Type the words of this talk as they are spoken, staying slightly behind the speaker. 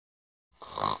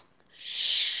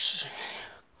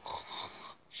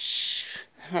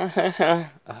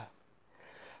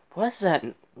What's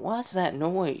that? What's that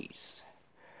noise?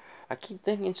 I keep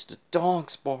thinking it's the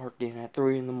dogs barking at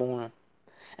 3 in the morning.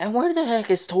 And where the heck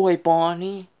is Toy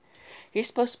Bonnie? He's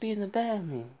supposed to be in the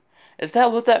bedroom. Is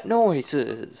that what that noise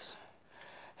is?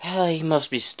 Hell, he must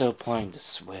be still playing the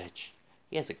Switch.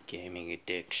 He has a gaming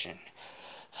addiction.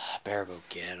 I better go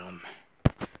get him.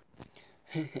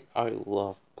 I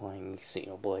love playing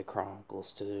Xenoblade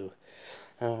Chronicles 2.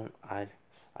 I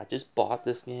just bought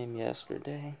this game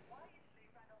yesterday.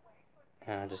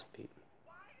 And I just beat.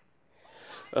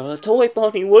 Toy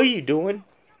Bunny, what are you doing?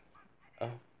 Uh,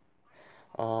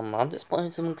 I'm just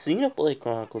playing some Xenoblade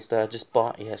Chronicles that I just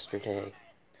bought yesterday.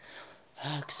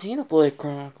 Xenoblade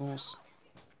Chronicles.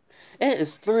 It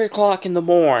is 3 o'clock in the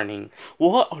morning.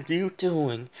 What are you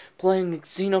doing playing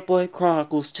Xenoblade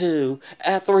Chronicles 2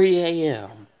 at 3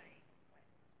 a.m.?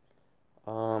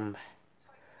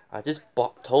 I just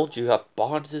told you I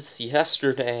bought this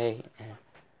yesterday.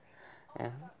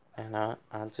 And,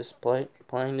 I'm just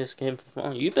playing this game for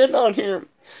fun. You've been on here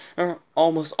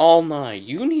almost all night.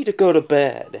 You need to go to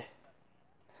bed.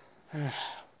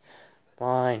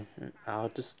 Fine. I'll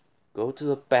just go to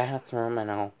the bathroom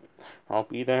and I'll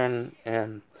be there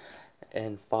in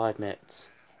 5 minutes.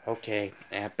 Okay.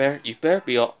 You better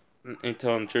be off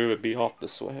until I'm true to be off the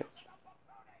Switch.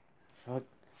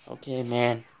 Okay,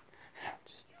 man. I'm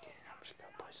just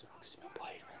gonna play some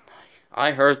Xenoblade.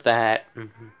 I heard that.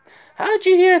 How'd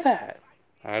you hear that?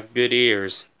 I have good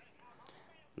ears.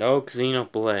 No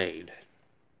Xenoblade.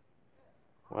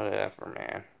 Whatever,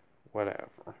 man.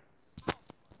 Whatever.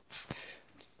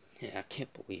 Yeah, I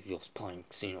can't believe you was playing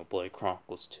Xenoblade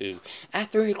Chronicles 2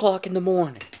 at 3 o'clock in the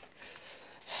morning.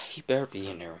 You better be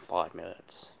in there in 5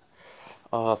 minutes.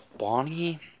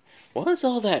 Bonnie? What is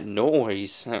all that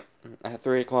noise at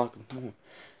 3 o'clock in the morning?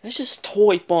 It's just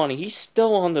Toy Bonnie. He's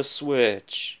still on the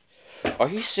Switch. Are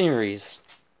you serious?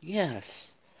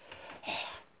 Yes.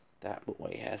 That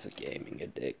boy has a gaming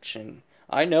addiction.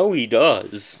 I know he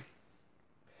does.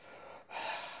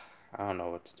 I don't know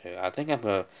what to do. I think I'm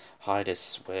gonna hide his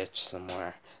Switch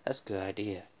somewhere. That's a good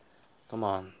idea. Come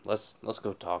on, let's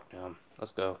go talk to him.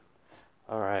 Let's go.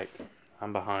 Alright,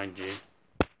 I'm behind you.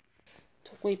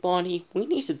 Toy Bonnie, we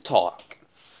need to talk.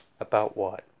 About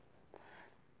what?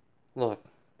 Look,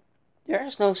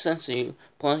 there's no sense in you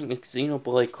playing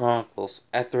Xenoblade Chronicles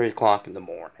at 3 o'clock in the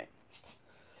morning.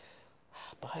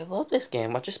 But I love this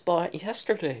game. I just bought it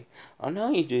yesterday. I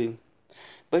know you do.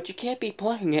 But you can't be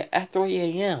playing it at 3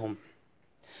 a.m.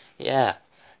 Yeah,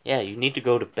 you need to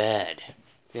go to bed.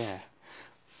 Yeah.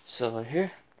 So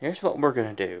here's what we're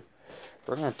gonna do.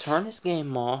 We're gonna turn this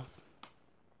game off.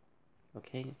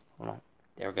 Okay, hold on.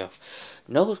 There we go.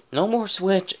 No more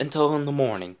Switch until in the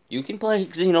morning. You can play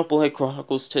Xenoblade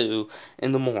Chronicles 2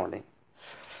 in the morning.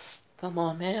 Come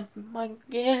on, man, my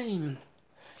game.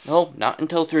 Nope, not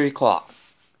until 3 o'clock.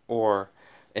 Or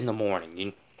in the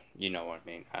morning. You know what I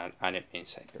mean. I didn't mean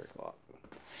to say 3 o'clock.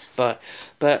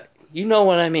 But you know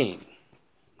what I mean.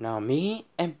 Now, me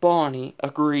and Bonnie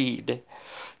agreed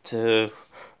to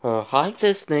hide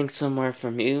this thing somewhere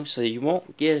from you so you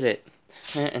won't get it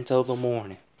until the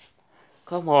morning.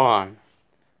 Come on.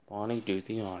 Bonnie, do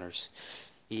the honors.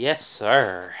 Yes,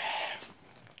 sir.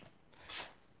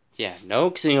 Yeah,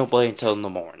 no Xenoblade until in the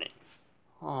morning.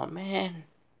 Aw, man.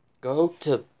 Go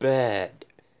to bed.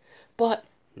 But,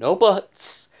 no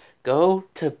buts. Go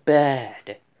to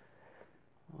bed.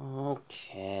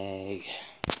 Okay.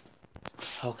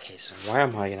 Okay, so where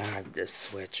am I gonna hide this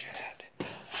Switch at?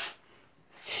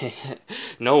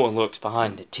 No one looks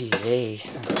behind the TV.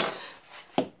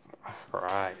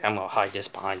 Alright, I'm gonna hide this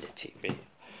behind the TV.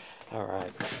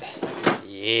 Alright.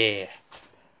 Yeah.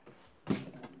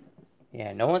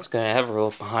 Yeah, no one's gonna ever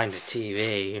look behind the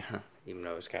TV. Even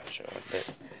though it's kinda showing, but...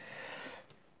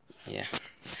 yeah.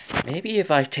 Maybe if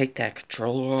I take that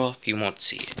controller off, you won't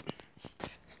see it.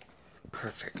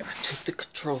 Perfect. I took the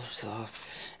controllers off,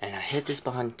 and I hid this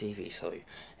behind the TV,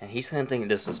 and he's gonna think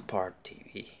this is part of the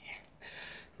TV.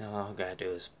 Now all I gotta do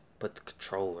is put the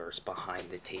controllers behind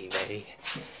the TV.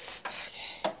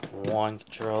 Okay, 1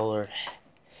 controller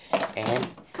and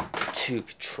 2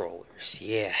 controllers.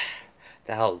 Yeah,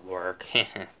 that'll work.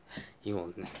 You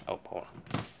will. Oh, hold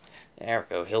on. There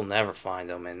we go. He'll never find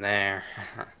them in there.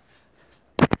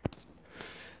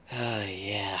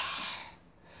 Yeah.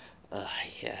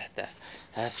 Yeah,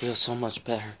 that feels so much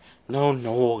better. No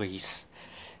noise.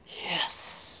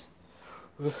 Yes.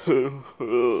 I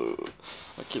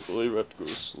can't believe I have to go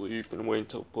to sleep and wait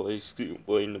until play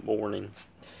in the morning.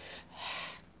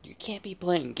 You can't be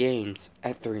playing games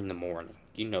at 3 in the morning.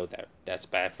 You know that's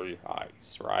bad for your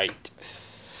eyes, right?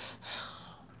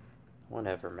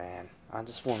 Whatever, man. I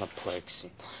just want to play.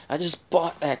 I just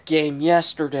bought that game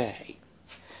yesterday.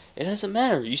 It doesn't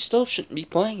matter. You still shouldn't be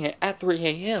playing it at 3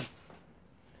 a.m.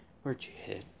 Where'd you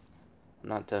hit it? I'm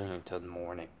not telling you until the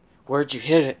morning. Where'd you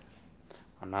hit it?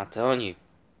 I'm not telling you.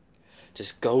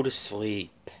 Just go to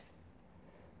sleep.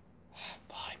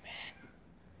 Bye, man.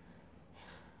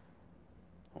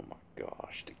 Oh my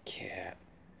gosh, the cat.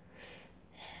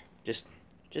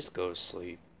 Just go to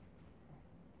sleep.